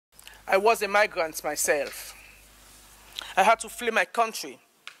I was a migrant myself. I had to flee my country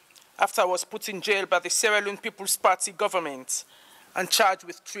after I was put in jail by the Sierra Leone People's Party government and charged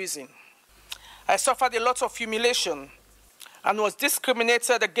with treason. I suffered a lot of humiliation and was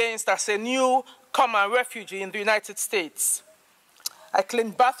discriminated against as a newcomer refugee in the United States. I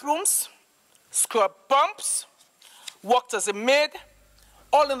cleaned bathrooms, scrubbed pumps, worked as a maid,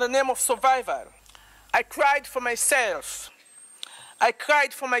 all in the name of survival. I cried for myself. I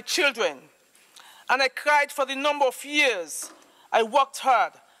cried for my children. And I cried for the number of years I worked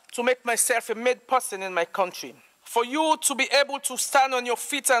hard to make myself a made person in my country. For you to be able to stand on your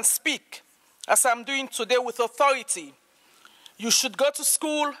feet and speak, as I'm doing today with authority, you should go to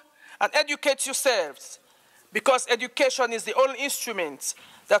school and educate yourselves, because education is the only instrument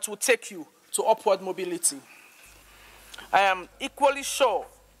that will take you to upward mobility. I am equally sure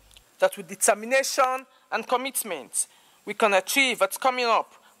that with determination and commitment, we can achieve at coming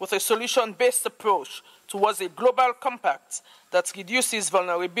up with a solution-based approach towards a global compact that reduces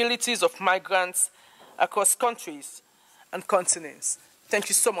vulnerabilities of migrants across countries and continents. Thank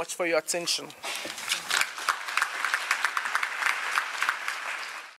you so much for your attention.